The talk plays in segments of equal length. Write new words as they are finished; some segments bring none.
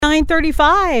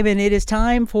9:35, and it is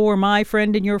time for my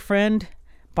friend and your friend,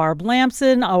 Barb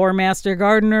Lamson, our master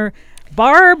gardener.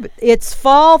 Barb, it's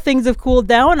fall. Things have cooled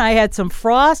down. I had some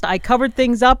frost. I covered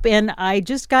things up, and I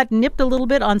just got nipped a little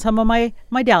bit on some of my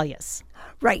dahlias.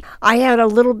 Right. I had a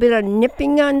little bit of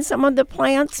nipping on some of the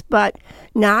plants, but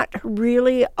not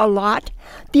really a lot.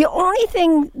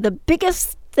 The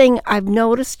biggest thing I've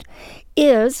noticed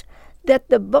is that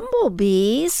the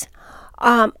bumblebees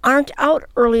aren't out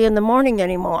early in the morning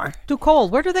anymore. Too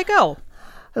cold. Where do they go?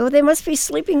 Oh, they must be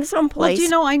sleeping someplace.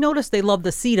 Well, I noticed they love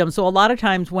the sedum. So a lot of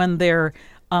times when they're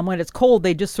when it's cold,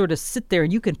 they just sort of sit there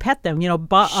and you can pet them.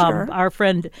 Sure. Our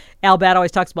friend Al Bat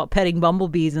always talks about petting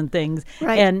bumblebees and things.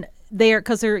 Right. And they're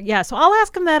So I'll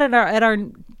ask him that at our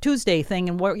Tuesday thing.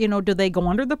 And what do they go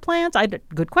under the plants?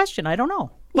 Good question. I don't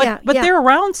know. But they're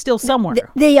around still somewhere.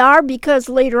 They are, because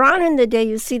later on in the day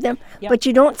you see them, but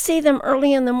you don't see them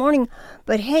early in the morning.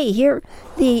 But hey, here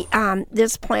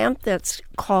this plant that's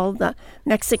called the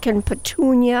Mexican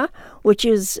petunia, which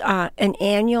is an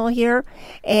annual here,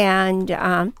 and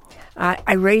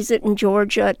I raise it in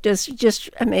Georgia. It does just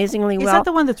amazingly well. Is that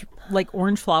the one that's like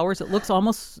orange flowers? It looks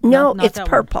almost no, not it's that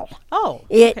purple. One. Oh,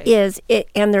 it is.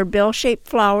 And they're bell-shaped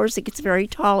flowers. It gets very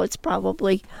tall. It's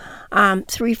probably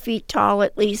 3 feet tall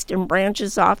at least, and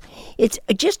branches off. It's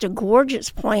just a gorgeous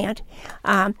plant,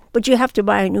 but you have to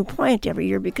buy a new plant every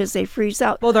year because they freeze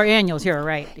out. Well, they're annuals here,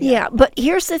 right? Yeah, but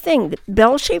here's the thing: the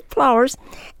bell-shaped flowers,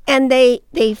 and they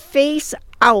face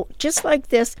out just like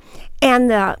this,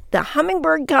 and the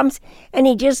hummingbird comes and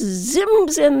he just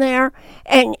zooms in there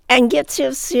and gets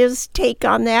his take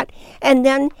on that, and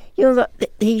then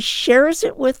he shares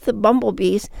it with the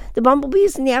bumblebees. The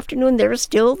bumblebees in the afternoon, they're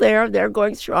still there, they're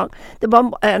going strong.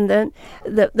 And then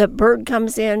the bird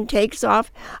comes in, takes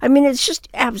off. I mean, it's just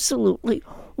absolutely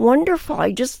wonderful.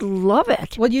 I just love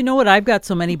it. Well, you know what? I've got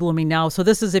so many blooming now. So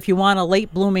this is, if you want a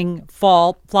late blooming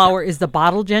fall flower, is the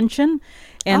bottle gentian.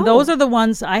 And those are the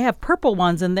ones, I have purple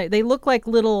ones, and they look like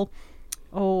little,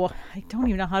 I don't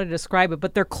even know how to describe it,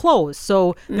 but they're closed.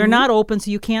 So they're not open,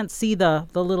 so you can't see the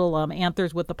little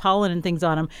anthers with the pollen and things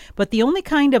on them. But the only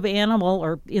kind of animal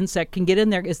or insect can get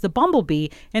in there is the bumblebee,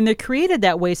 and they're created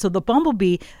that way so the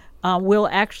bumblebee will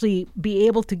actually be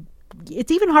able to.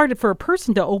 It's even harder for a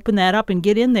person to open that up and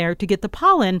get in there to get the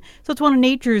pollen. So it's one of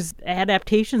nature's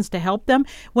adaptations to help them.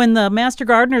 When the master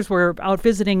gardeners were out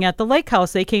visiting at the lake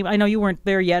house, they came, I know you weren't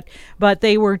there yet, but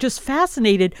they were just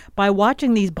fascinated by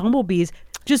watching these bumblebees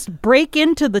just break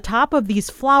into the top of these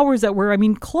flowers that were,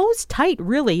 closed tight,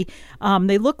 really.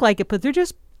 They look like it, but they're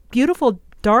just beautiful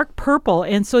dark purple.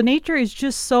 And so nature is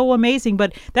just so amazing.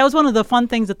 But that was one of the fun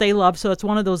things that they love. So it's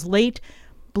one of those late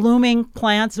blooming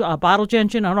plants, bottle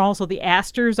gentian, and also the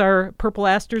purple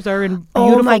asters are in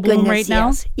beautiful bloom right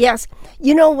now. Yes.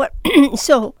 You know what?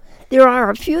 So there are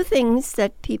a few things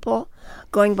that people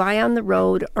going by on the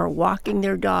road or walking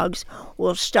their dogs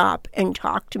will stop and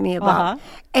talk to me about.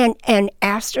 And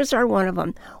asters are one of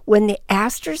them. When the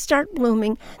asters start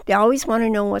blooming, they always want to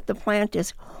know what the plant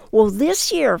is. Well,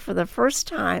 this year, for the first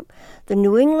time, the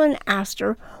New England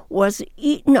aster was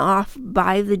eaten off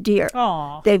by the deer.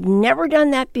 Aww. They've never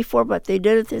done that before, but they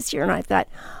did it this year, and I thought,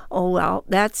 oh, well,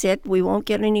 that's it. We won't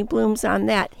get any blooms on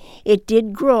that. It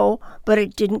did grow, but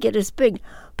it didn't get as big.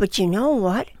 But you know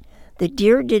what? The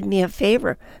deer did me a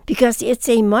favor, because it's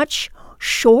a much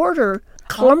shorter,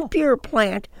 clumpier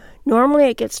plant. Normally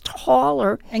it gets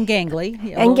taller. And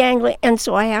gangly. And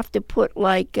so I have to put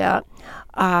like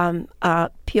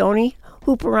peony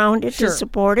hoop around it to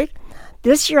support it.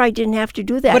 This year I didn't have to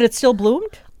do that. But it still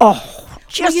bloomed? Oh,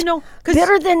 just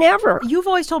better than ever. You've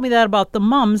always told me that about the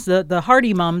mums, the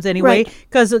hardy mums anyway,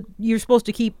 because you're supposed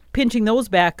to keep pinching those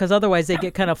back, because otherwise they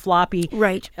get kind of floppy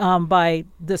by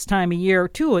this time of year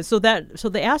too. So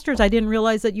the asters, I didn't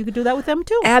realize that you could do that with them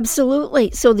too. Absolutely.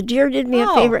 So the deer did me a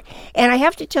favor. And I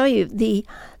have to tell you, the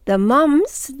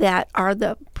mums that are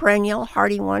the perennial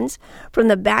hardy ones from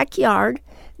the backyard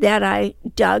that I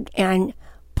dug and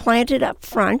planted up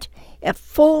front at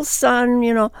full sun,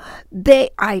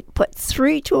 I put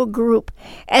 3 to a group,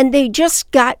 and they just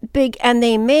got big, and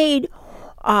they made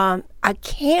a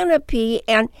canopy,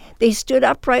 and they stood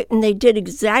upright, and they did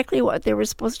exactly what they were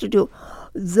supposed to do.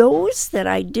 Those that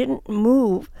I didn't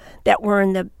move, that were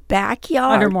in the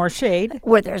backyard, under more shade,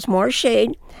 where there's more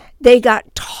shade, they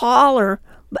got taller,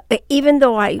 even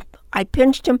though I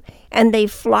pinched them, and they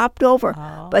flopped over.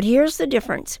 But here's the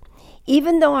difference.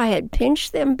 Even though I had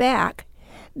pinched them back,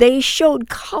 they showed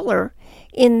color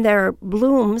in their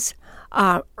blooms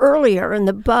earlier in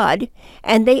the bud,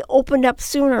 and they opened up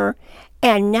sooner.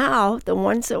 And now the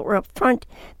ones that were up front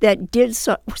that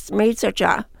made such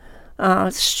a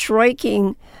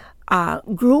striking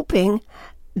grouping,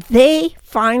 they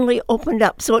finally opened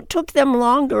up. So it took them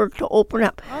longer to open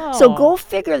up. Oh. So go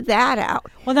figure that out.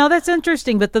 Well, now that's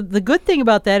interesting. But the good thing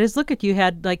about that is, look at you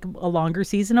had like a longer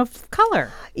season of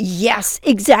color. Yes,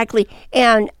 exactly.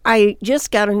 And I just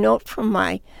got a note from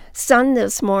my son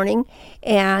this morning,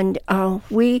 and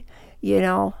we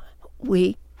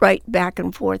write back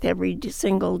and forth every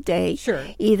single day. Sure.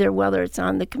 Either whether it's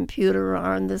on the computer or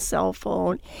on the cell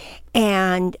phone.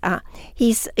 And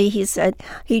he said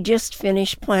he just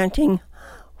finished planting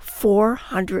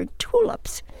 400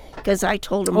 tulips because I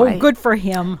told him. Oh, good for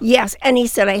him. Yes, and he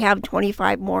said I have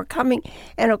 25 more coming.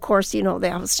 And of course, they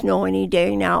have snow any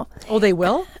day now. Oh, they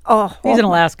will? Oh, he's in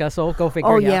Alaska, so go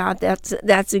figure. Oh yeah, that's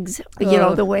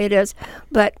the way it is.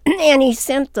 But and he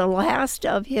sent the last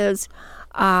of his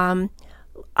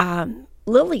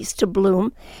lilies to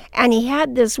bloom, and he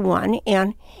had this one,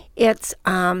 and it's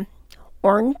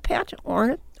Orient Pet.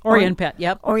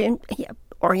 Yep.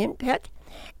 Orient Pet,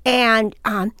 and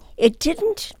it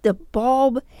didn't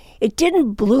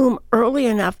bloom early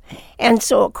enough, and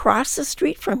so across the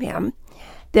street from him,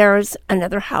 there's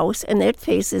another house, and it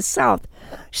faces south.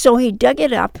 So he dug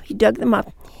them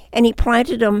up, and he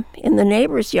planted them in the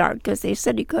neighbor's yard because they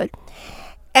said he could.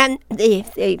 And they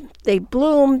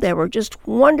bloomed. They were just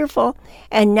wonderful.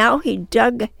 And now he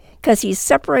dug, because he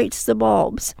separates the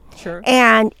bulbs. Sure.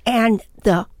 And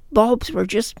the bulbs were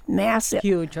just massive.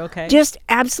 Huge, okay. Just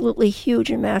absolutely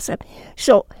huge and massive.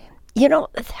 So,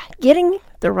 getting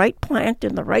the right plant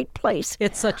in the right place.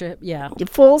 It's such a, yeah. The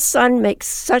full sun makes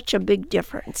such a big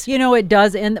difference. It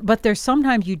does. But there's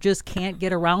sometimes you just can't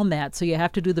get around that. So you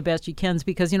have to do the best you can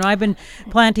because, I've been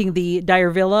planting the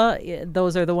Dyervilla.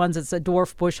 Those are the ones that's a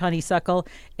dwarf bush honeysuckle.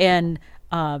 And,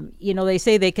 they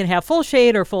say they can have full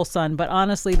shade or full sun. But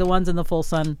honestly, the ones in the full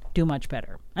sun do much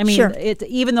better. I mean, sure.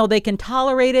 Even though they can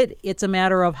tolerate it, it's a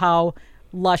matter of how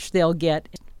lush they'll get.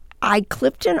 I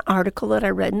clipped an article that I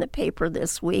read in the paper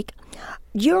this week.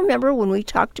 Do you remember when we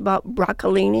talked about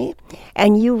broccolini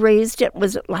and you raised it,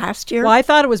 was it last year? Well, I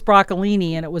thought it was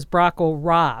broccolini and it was Brocco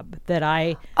Rob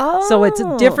so it's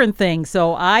a different thing.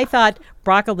 So I thought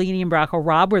broccolini and Brocco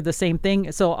Rob were the same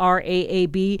thing. So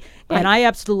RAAB. Right. And I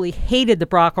absolutely hated the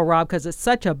Brocco Rob because it's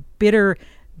such a bitter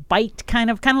bite, kind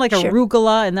of like sure.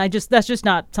 arugula, and that's just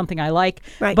not something I like.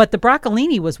 Right. But the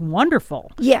broccolini was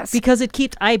wonderful. Yes. Because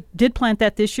I did plant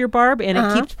that this year, Barb, and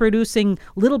it keeps producing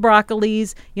little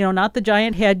broccolis, not the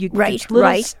giant head, just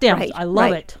little stems. I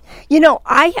love it.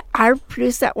 I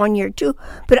produced that one year too,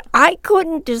 but I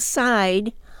couldn't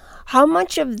decide how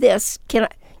much of this can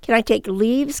I take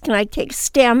leaves? Can I take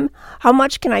stem? How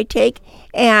much can I take?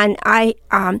 And I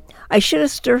should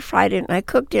have stir fried it and I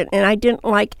cooked it. And I don't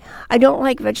like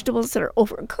vegetables that are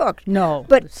overcooked. No,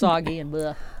 but soggy and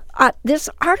bleh. This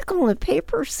article in the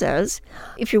paper says,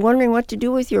 if you're wondering what to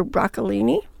do with your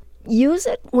broccolini, use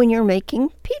it when you're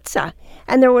making pizza.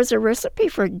 And there was a recipe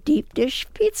for deep dish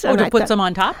pizza. Oh, to put some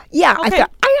on top? Yeah, okay. I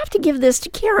thought I have to give this to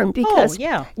Karen because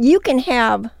you can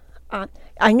have.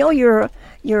 I know you're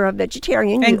a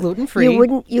vegetarian and gluten-free.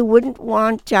 You wouldn't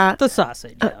want the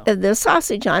sausage. The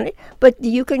sausage on it, but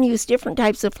you can use different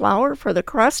types of flour for the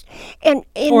crust,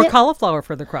 or cauliflower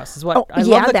for the crust is what I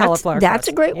love. The cauliflower. That's crust.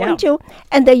 A great one too.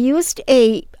 And they used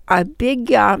a big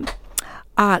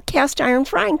cast iron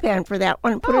frying pan for that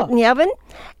one. Put it in the oven,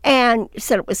 and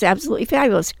said it was absolutely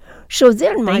fabulous. So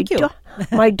then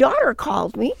my daughter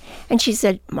called me and she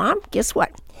said, "Mom, guess what?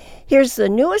 Here's the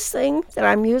newest thing that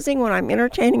I'm using when I'm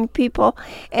entertaining people,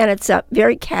 and it's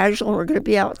very casual, and we're going to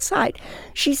be outside."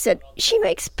 She said she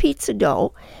makes pizza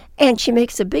dough, and she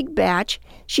makes a big batch.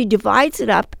 She divides it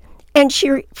up, and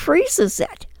she freezes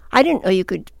it. I didn't know you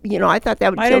could, I thought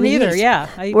that would kill the yeast. I didn't either,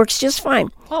 yeah. Works just fine.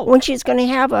 Oh. When she's going to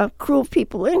have a crew of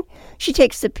people in, she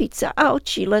takes the pizza out,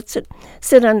 she lets it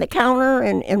sit on the counter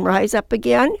and raise up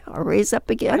again.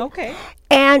 Okay.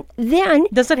 And then...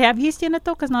 Does it have yeast in it,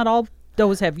 though? Because not all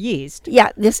doughs have yeast.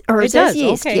 Yeah, hers has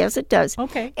yeast. Okay. Yes, it does.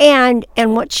 Okay. And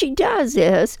what she does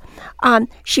is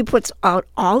she puts out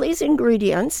all these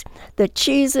ingredients, the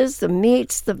cheeses, the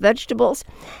meats, the vegetables,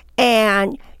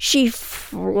 and she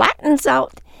flattens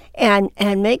out and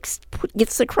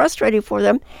gets the crust ready for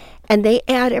them, and they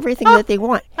add everything that they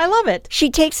want. I love it. She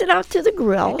takes it out to the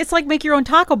grill. It's like make your own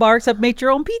taco bar, except make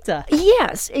your own pizza.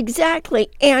 Yes, exactly.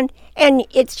 And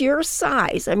it's your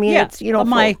size. I mean, it's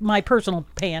my personal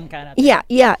pan kind of thing.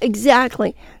 Yeah,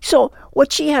 exactly. So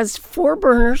what she has 4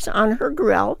 burners on her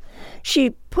grill.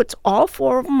 She puts all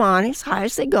 4 of them on as high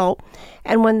as they go,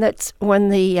 and when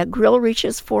the grill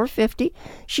reaches 450,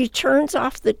 she turns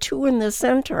off the 2 in the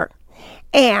center.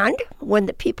 And when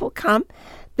the people come,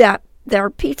 that their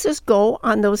pizzas go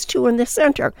on those two in the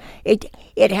center.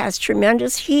 It has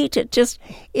tremendous heat.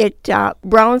 It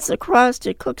browns the crust.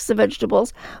 It cooks the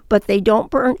vegetables, but they don't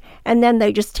burn. And then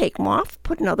they just take them off,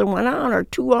 put another one on, or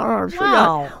two on, or three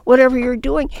on, whatever you're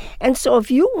doing. And so if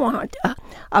you want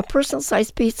a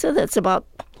personal-sized pizza that's about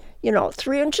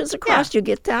 3 inches across, you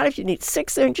get that. If you need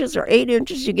 6 inches or 8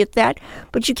 inches, you get that.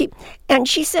 But you keep, and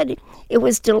she said it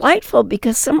was delightful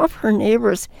because some of her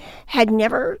neighbors had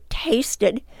never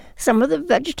tasted some of the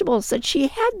vegetables that she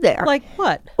had there. Like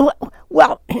what?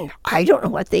 Well, I don't know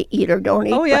what they eat or don't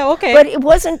eat. Oh, yeah, okay. But it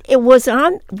was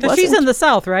on. She's in the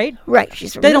South, right? Right.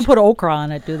 They don't put okra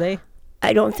on it, do they?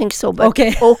 I don't think so, but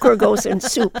okra goes in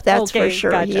soup, that's for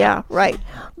sure. Gotcha. Yeah, right.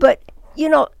 But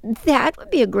that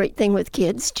would be a great thing with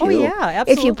kids, too. Oh, yeah,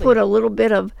 absolutely. If you put a little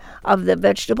bit of the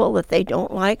vegetable that they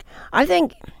don't like, I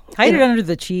think... Hide it under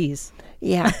the cheese.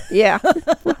 Yeah.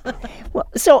 Well,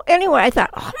 so anyway, I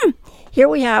thought, here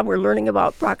we're learning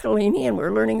about broccolini, and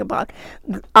we're learning about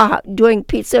doing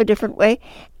pizza a different way.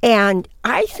 And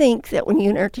I think that when you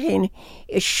entertain,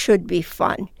 it should be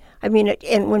fun. I mean,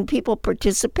 and when people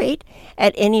participate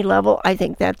at any level, I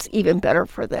think that's even better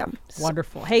for them.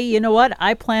 Wonderful. Hey, you know what?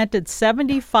 I planted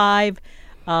 75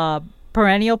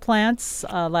 perennial plants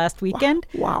last weekend.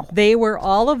 Wow. They were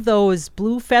all of those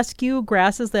blue fescue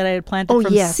grasses that I had planted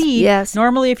from seed. Yes.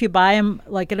 Normally, if you buy them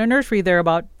like at a nursery, they're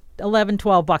about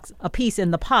 $11-12 a piece in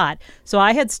the pot. So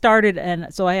I had started,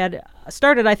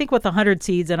 I think with 100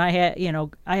 seeds, and I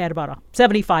had about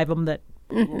 75 of them that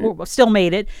still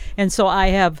made it. And so I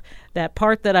have that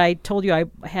part that I told you I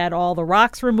had all the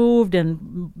rocks removed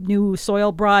and new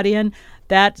soil brought in.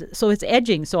 So it's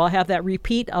edging. So I'll have that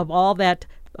repeat of all that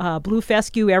blue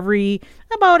fescue every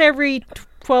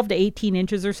 12 to 18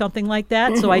 inches or something like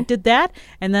that. So I did that,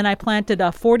 and then I planted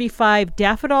 45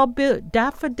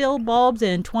 daffodil bulbs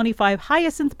and 25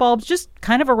 hyacinth bulbs just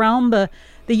kind of around the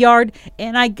yard.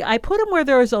 And I put them where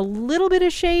there was a little bit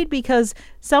of shade, because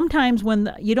sometimes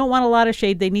when you don't want a lot of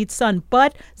shade, they need sun,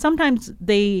 but sometimes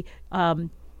they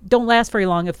don't last very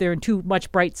long if they're in too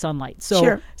much bright sunlight.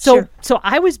 So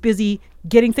I was busy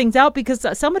getting things out, because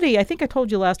somebody, I think I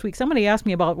told you last week, somebody asked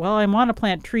me about, I want to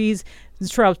plant trees and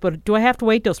shrubs, but do I have to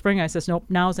wait till spring? I says, nope,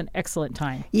 now is an excellent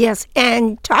time. Yes,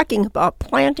 and talking about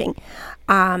planting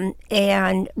and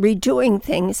redoing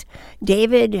things,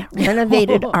 David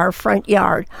renovated our front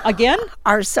yard. Again?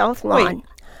 Our south lawn. Wait.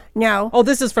 Now,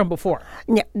 this is from before.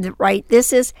 Yeah, right.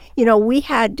 This is, we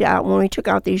had, when we took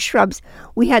out these shrubs,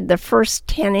 we had the first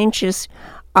 10 inches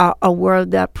where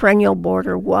the perennial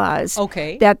border was.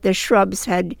 Okay. That the shrubs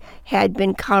had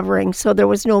been covering, so there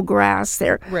was no grass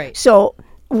there. Right. So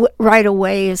right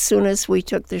away, as soon as we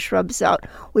took the shrubs out,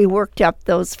 we worked up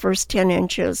those first 10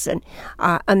 inches and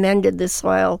amended the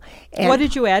soil. And what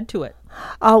did you add to it?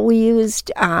 We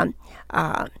used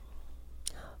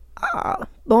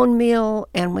bone meal,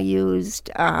 and we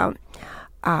used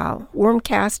worm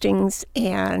castings,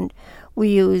 and we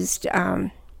used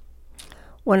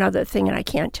one other thing, and I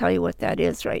can't tell you what that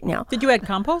is right now. Did you add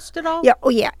compost at all?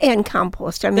 Yeah, and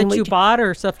compost. I mean, that you bought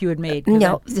or stuff you had made?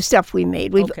 No, the stuff we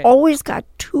made. We've always got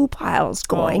two piles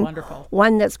going. Oh, wonderful.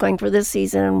 One that's going for this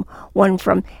season, and one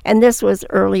and this was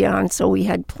early on, so we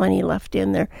had plenty left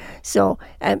in there. So,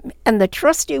 and the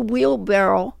trusty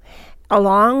wheelbarrow,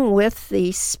 along with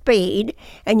the spade,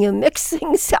 and you mix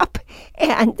things up,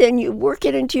 and then you work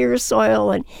it into your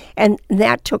soil, and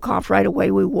that took off right away.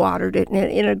 We watered it, and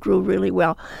it grew really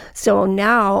well. So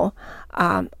now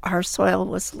our soil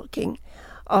was looking,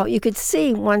 you could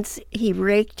see once he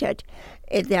raked it,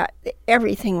 that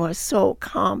everything was so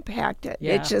compacted.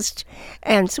 Yeah.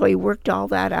 And so he worked all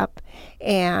that up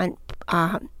and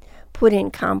put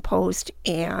in compost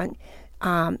and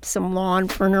some lawn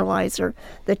fertilizer,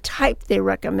 the type they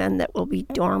recommend that will be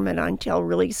dormant until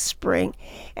really spring,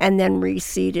 and then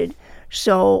reseeded.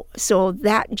 So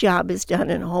that job is done,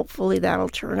 and hopefully that'll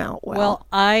turn out well. Well,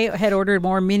 I had ordered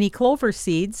more mini clover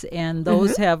seeds, and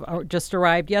those have just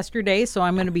arrived yesterday, so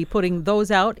I'm going to be putting those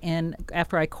out, and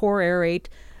after I core aerate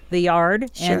the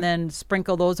yard and then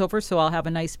sprinkle those over, so I'll have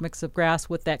a nice mix of grass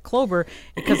with that clover,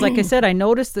 because like I said, I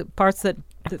noticed that parts that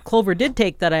the clover did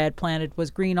take that I had planted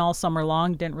was green all summer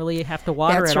long, didn't really have to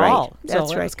water at all. That's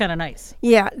so right. It was kind of nice.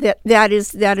 Yeah, that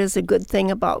is a good thing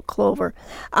about clover.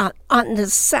 On the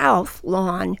south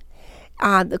lawn,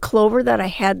 the clover that I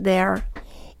had there,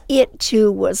 it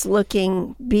too was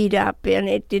looking beat up, and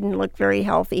it didn't look very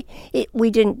healthy. We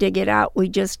didn't dig it out. We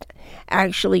just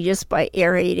by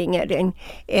aerating it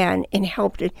and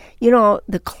helped it.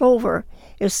 The clover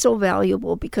is so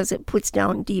valuable because it puts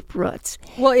down deep roots.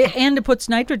 Well, and it puts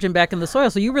nitrogen back in the soil,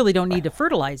 so you really don't need to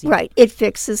fertilize it. Right. It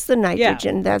fixes the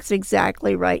nitrogen. Yeah. That's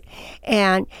exactly right.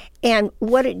 And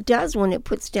what it does when it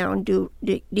puts down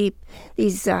deep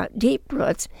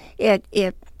roots,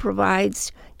 it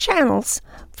provides channels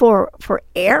for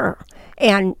air.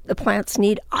 And the plants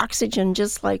need oxygen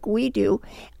just like we do.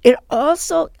 It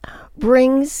also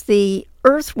brings the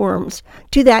earthworms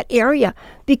to that area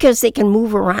because they can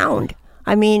move around.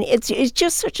 I mean, it's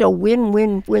just such a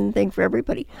win-win-win thing for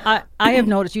everybody. I have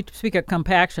noticed, you speak of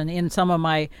compaction, in some of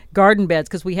my garden beds,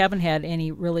 because we haven't had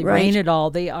any really rain at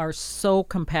all. They are so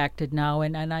compacted now.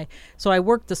 So I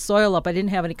worked the soil up. I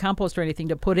didn't have any compost or anything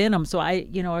to put in them. So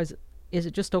is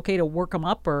it just okay to work them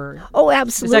up, or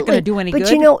absolutely. Is that going to do any good?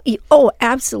 But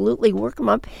absolutely, work them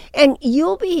up, and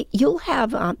you'll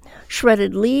have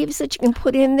shredded leaves that you can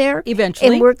put in there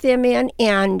eventually and work them in.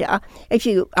 And if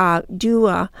you do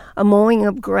a mowing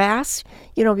of grass,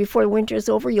 before the winter is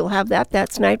over, you'll have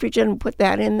that's nitrogen. Put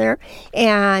that in there,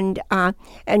 and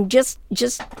just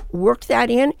work that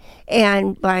in,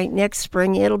 and by next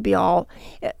spring it'll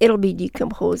be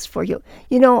decomposed for you.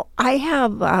 I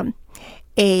have.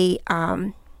 I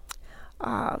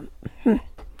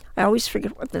always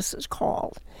forget what this is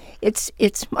called.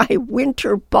 It's my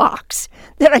winter box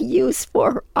that I use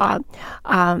for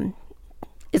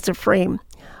it's a frame,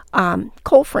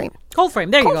 coal frame. Coal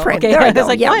frame. There you go. Frame. Okay. There I was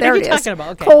like, yeah, what are you talking about?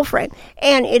 Okay. Coal frame,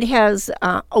 and it has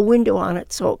a window on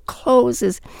it, so it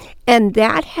closes, and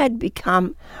that had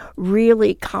become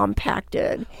really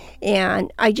compacted,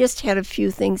 and I just had a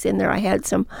few things in there. I had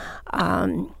some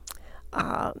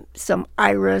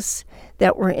iris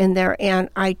that were in there, and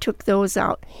I took those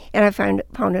out, and I found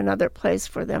another place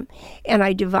for them, and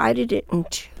I divided it in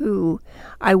two.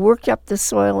 I worked up the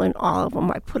soil in all of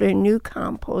them. I put in new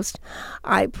compost.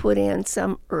 I put in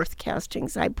some earth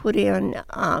castings. I put in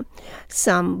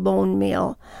some bone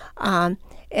meal, and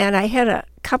I had a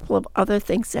couple of other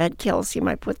things that had calcium.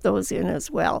 I put those in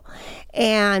as well,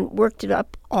 and worked it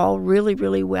up all really,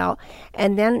 really well.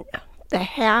 And then the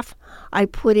half I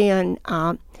put in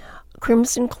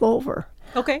crimson clover.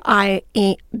 Okay.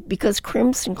 Because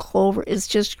crimson clover is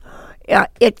just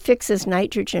it fixes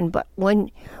nitrogen, but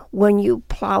when you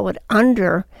plow it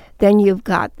under, then you've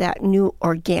got that new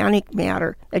organic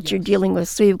matter that you're dealing with.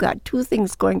 So you've got two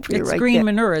things going for you right there. It's green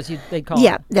manure, as they call it.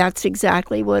 Yeah, that's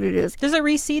exactly what it is. Does it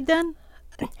reseed then?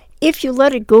 If you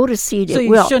let it go to seed, it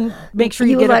will. So you shouldn't make sure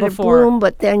you get let it before. Bloom,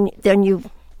 but then you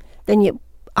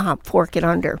fork it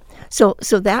under. So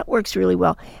that works really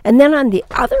well. And then on the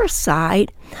other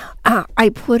side, I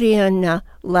put in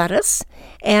lettuce,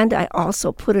 and I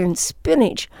also put in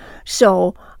spinach.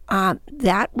 So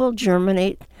that will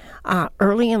germinate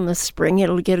early in the spring.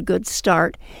 It'll get a good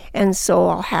start, and so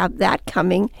I'll have that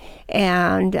coming,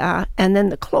 and then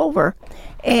the clover.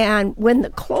 And when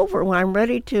I'm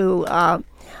ready to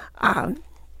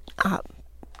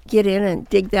get in and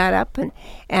dig that up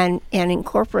and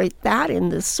incorporate that in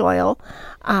the soil,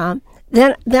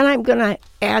 then I'm going to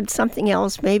add something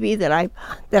else maybe that I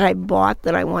bought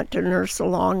that I want to nurse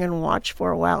along and watch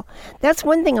for a while. That's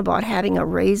one thing about having a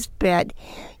raised bed.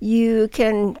 You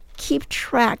can keep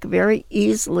track very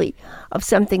easily of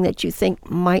something that you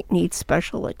think might need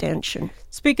special attention.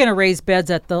 Speaking of raised beds,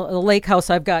 at the lake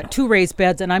house, I've got 2 raised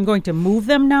beds, and I'm going to move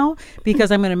them now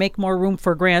because I'm going to make more room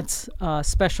for Grant's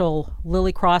special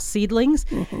lily cross seedlings.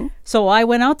 Mm-hmm. So I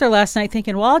went out there last night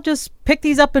thinking, well, I'll just pick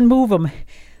these up and move them.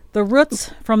 The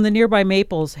roots from the nearby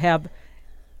maples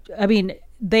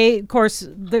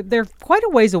they're quite a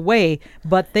ways away,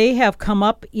 but they have come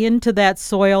up into that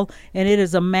soil, and it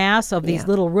is a mass of these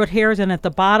little root hairs. And at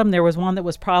the bottom, there was one that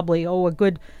was probably, a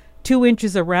good 2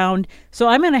 inches around. So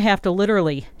I'm going to have to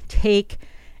literally take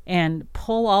and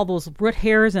pull all those root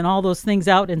hairs and all those things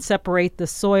out and separate the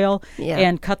soil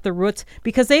and cut the roots,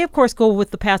 because they, of course, go with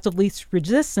the path of least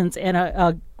resistance and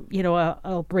a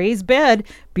raised bed,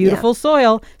 beautiful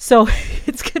soil. So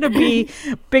it's going to be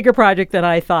a bigger project than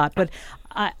I thought. But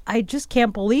I just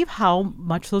can't believe how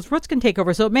much those roots can take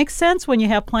over. So it makes sense when you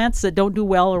have plants that don't do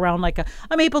well around like a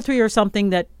maple tree or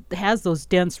something that has those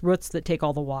dense roots that take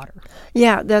all the water.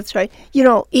 Yeah, that's right.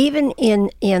 Even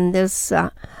in this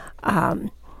box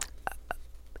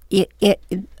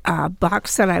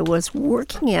that I was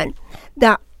working in,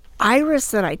 the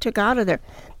iris that I took out of there,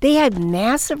 they had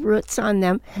massive roots on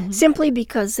them simply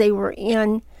because they were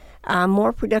in a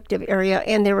more productive area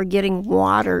and they were getting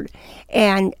watered,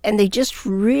 and they just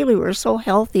really were so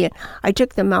healthy. And I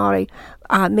took them out.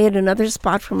 I made another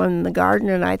spot for them in the garden,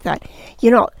 and I thought,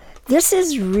 this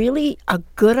is really a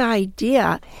good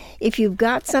idea. If you've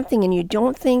got something and you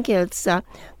don't think it's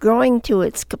growing to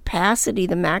its capacity,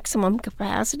 the maximum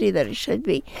capacity that it should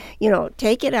be,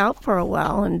 take it out for a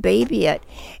while and baby it,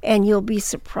 and you'll be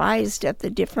surprised at the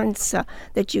difference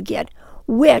that you get.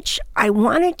 Which I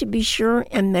wanted to be sure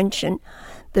and mention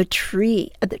the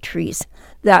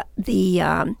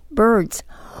birds.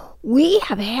 We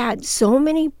have had so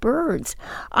many birds.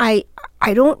 I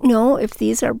don't know if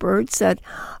these are birds that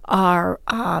are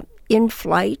in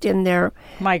flight and they're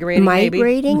migrating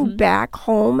maybe. back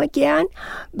home again,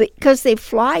 because they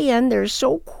fly in, they're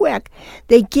so quick,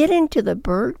 they get into the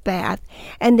bird bath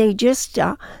and they just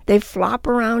they flop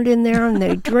around in there and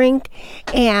they drink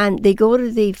and they go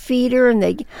to the feeder and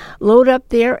they load up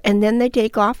there and then they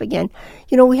take off again.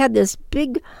 We had this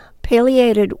big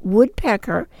pileated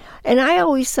woodpecker, and I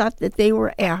always thought that they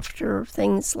were after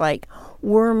things like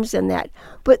worms and that,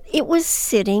 but it was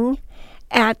sitting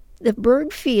at the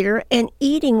bird feeder and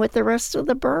eating with the rest of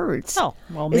the birds. Oh,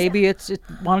 well, maybe it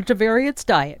wanted to vary its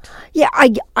diet. Yeah,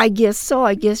 I guess so.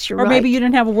 I guess you're right. Or maybe you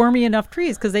didn't have wormy enough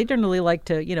trees, because they generally like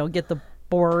to, get the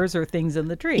borers or things in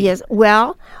the tree. Yes,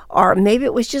 well, or maybe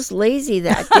it was just lazy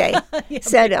that day.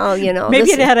 Said,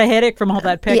 maybe it had a headache from all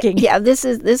that pecking. Yeah, this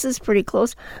is pretty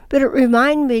close. But it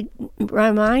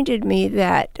reminded me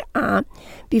that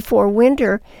before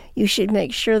winter, you should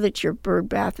make sure that your bird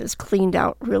bath is cleaned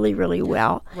out really, really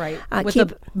well. Right, with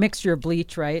a mixture of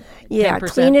bleach, right? Yeah,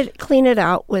 10%. clean it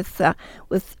out with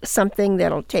something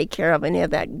that'll take care of any of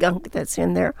that gunk that's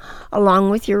in there,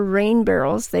 along with your rain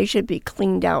barrels. They should be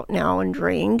cleaned out now and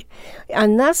drained,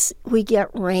 unless we get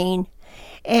rain,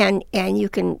 and you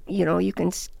can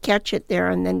catch it there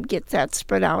and then get that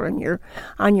spread out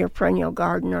on your perennial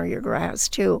garden or your grass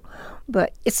too.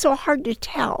 But it's so hard to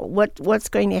tell what's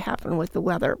going to happen with the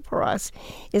weather for us.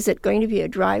 Is it going to be a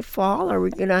dry fall, or are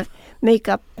we going to make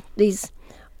up these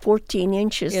 14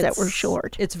 inches that were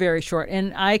short? It's very short.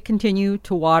 And I continue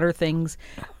to water things,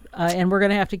 and we're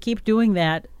going to have to keep doing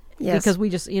that. Yes. Because we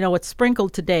just, it's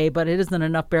sprinkled today, but it isn't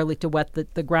enough barely to wet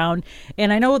the ground.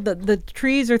 And I know the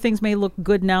trees or things may look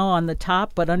good now on the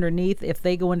top, but underneath, if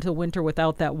they go into winter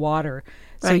without that water.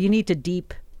 So Right. you need to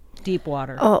deep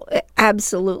water. Oh,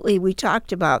 absolutely. We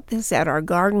talked about this at our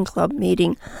garden club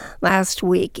meeting last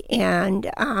week, and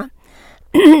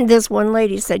this one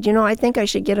lady said, I think I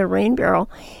should get a rain barrel.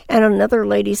 And another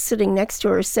lady sitting next to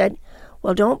her said,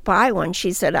 well, don't buy one.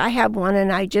 She said, I have one,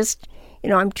 and I just,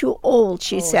 I'm too old.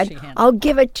 She said, I'll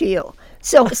give it to you.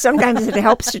 So sometimes it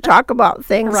helps to talk about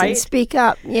things Right. and speak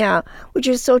up. Yeah, which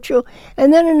is so true.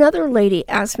 And then another lady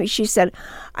asked me, she said,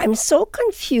 I'm so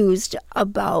confused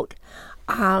about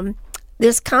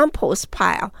this compost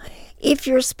pile. If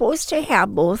you're supposed to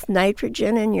have both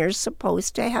nitrogen and you're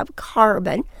supposed to have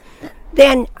carbon,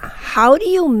 then how do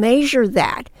you measure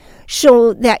that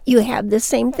so that you have the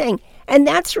same thing? And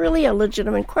that's really a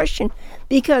legitimate question,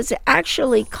 because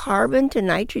actually carbon to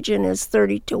nitrogen is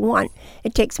 30-1.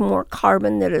 It takes more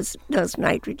carbon than it does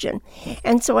nitrogen.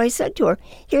 And so I said to her,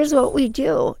 here's what we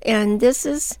do. And this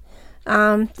is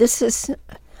not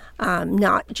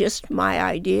just my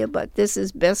idea, but this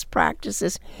is best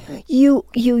practices. You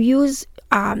use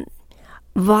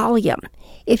volume.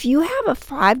 If you have a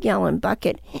 5-gallon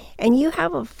bucket and you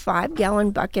have a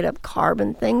 5-gallon bucket of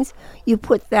carbon things, you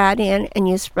put that in and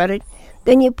you spread it.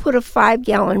 Then you put a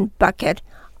 5-gallon bucket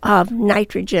of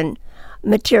nitrogen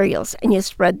materials and you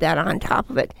spread that on top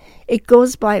of it. It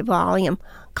goes by volume.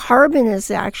 Carbon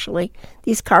is actually,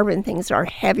 these carbon things are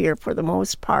heavier for the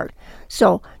most part.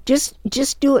 So just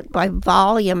do it by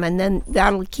volume, and then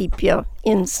that'll keep you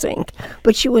in sync.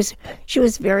 But she was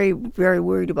very, very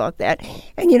worried about that.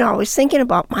 And I was thinking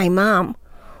about my mom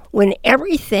when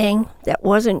everything that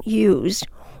wasn't used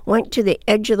went to the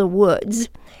edge of the woods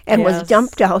and was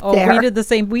dumped out there. We did the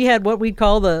same. We had what we'd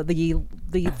call the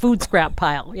food scrap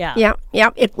pile. Yeah.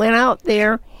 Yeah. It went out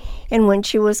there. And when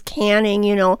she was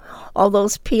canning, all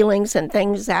those peelings and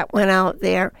things that went out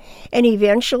there. And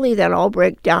eventually that all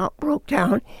broke down,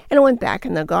 and it went back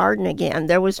in the garden again.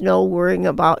 There was no worrying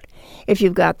about if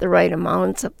you've got the right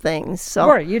amounts of things. So,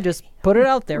 or you just put it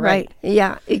out there, right?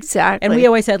 Yeah, exactly. And we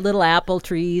always had little apple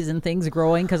trees and things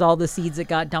growing because all the seeds that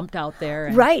got dumped out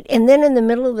there. Right. And then in the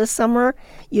middle of the summer,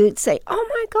 you'd say, oh,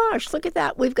 my gosh, look at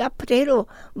that. We've got potato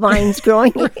vines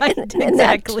growing. Right, and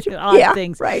exactly. Odd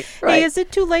things. Right. Hey, is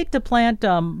it too late to plant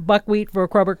buckwheat for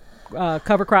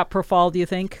cover crop per fall, do you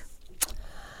think?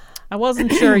 I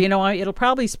wasn't sure. It'll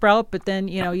probably sprout, but then,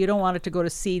 you don't want it to go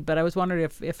to seed. But I was wondering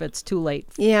if it's too late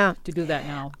to do that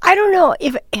now. I don't know.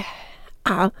 If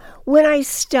when I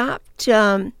stopped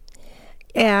at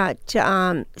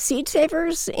Seed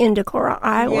Savers in Decorah,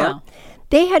 Iowa,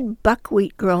 they had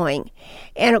buckwheat growing,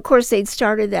 and of course they'd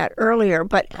started that earlier.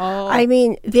 But I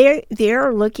mean,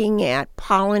 they're looking at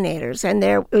pollinators, and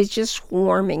it was just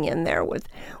swarming in there with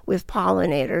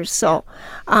pollinators. So,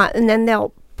 and then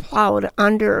they'll plow it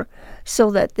under so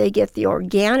that they get the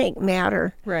organic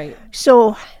matter. Right.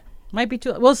 So. Might be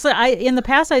too well. So in the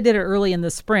past I did it early in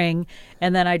the spring,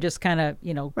 and then I just kind of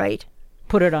right.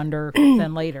 put it under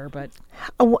then later. But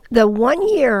the 1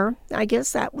 year, I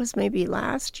guess that was maybe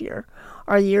last year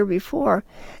or the year before,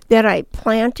 that I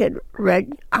planted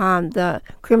the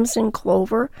crimson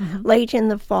clover late in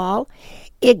the fall.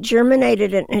 It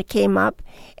germinated and it came up,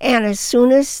 and as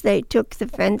soon as they took the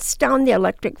fence down, the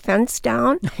electric fence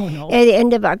down, at the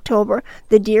end of October,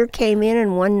 the deer came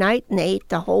in one night and they ate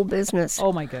the whole business.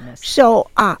 Oh my goodness! So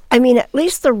I mean, at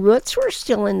least the roots were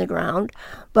still in the ground,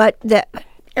 but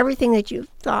everything that you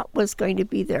thought was going to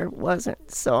be there wasn't.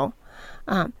 So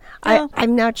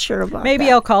I'm not sure about maybe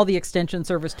that. I'll call the extension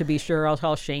service to be sure. I'll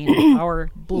call Shane, our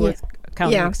Blue Earth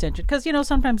County Extension, because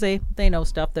sometimes they know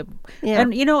stuff that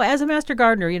and as a master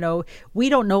gardener, we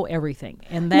don't know everything,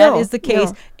 and that is the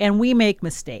case, and we make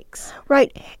mistakes,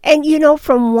 right? And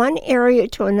from one area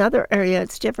to another area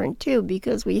it's different too,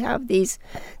 because we have these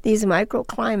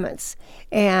microclimates,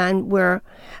 and where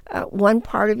one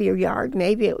part of your yard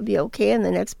maybe it would be okay, and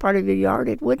the next part of your yard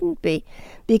it wouldn't be,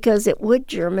 because it would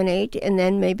germinate and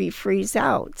then maybe freeze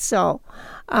out. So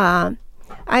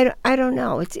I don't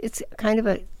know. It's kind of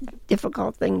a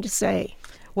difficult thing to say.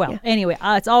 Well, anyway,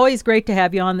 it's always great to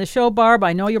have you on the show, Barb.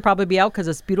 I know you'll probably be out because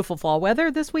it's beautiful fall weather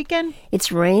this weekend.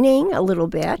 It's raining a little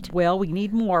bit. Well, we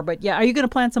need more. But are you going to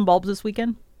plant some bulbs this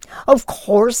weekend? Of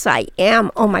course I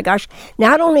am. Oh my gosh!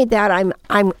 Not only that,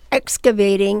 I'm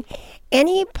excavating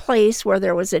any place where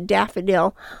there was a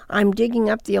daffodil. I'm digging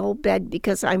up the old bed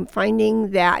because I'm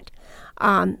finding that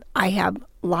I have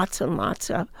lots and lots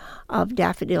of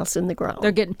daffodils in the ground.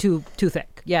 They're getting too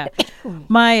thick. Yeah.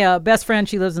 My best friend,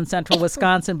 she lives in central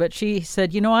Wisconsin, but she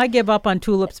said, I give up on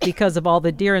tulips because of all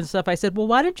the deer and stuff. I said, well,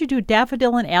 why don't you do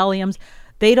daffodil and alliums?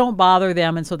 They don't bother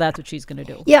them, and so that's what she's going to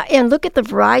do. Yeah, and look at the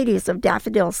varieties of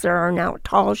daffodils there are now.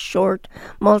 Tall, short,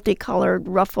 multicolored,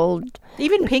 ruffled.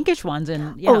 Even pinkish ones.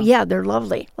 Oh, yeah, they're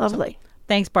lovely. Lovely.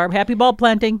 Thanks, Barb. Happy bulb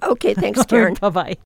planting. Okay, thanks, Karen. Bye-bye.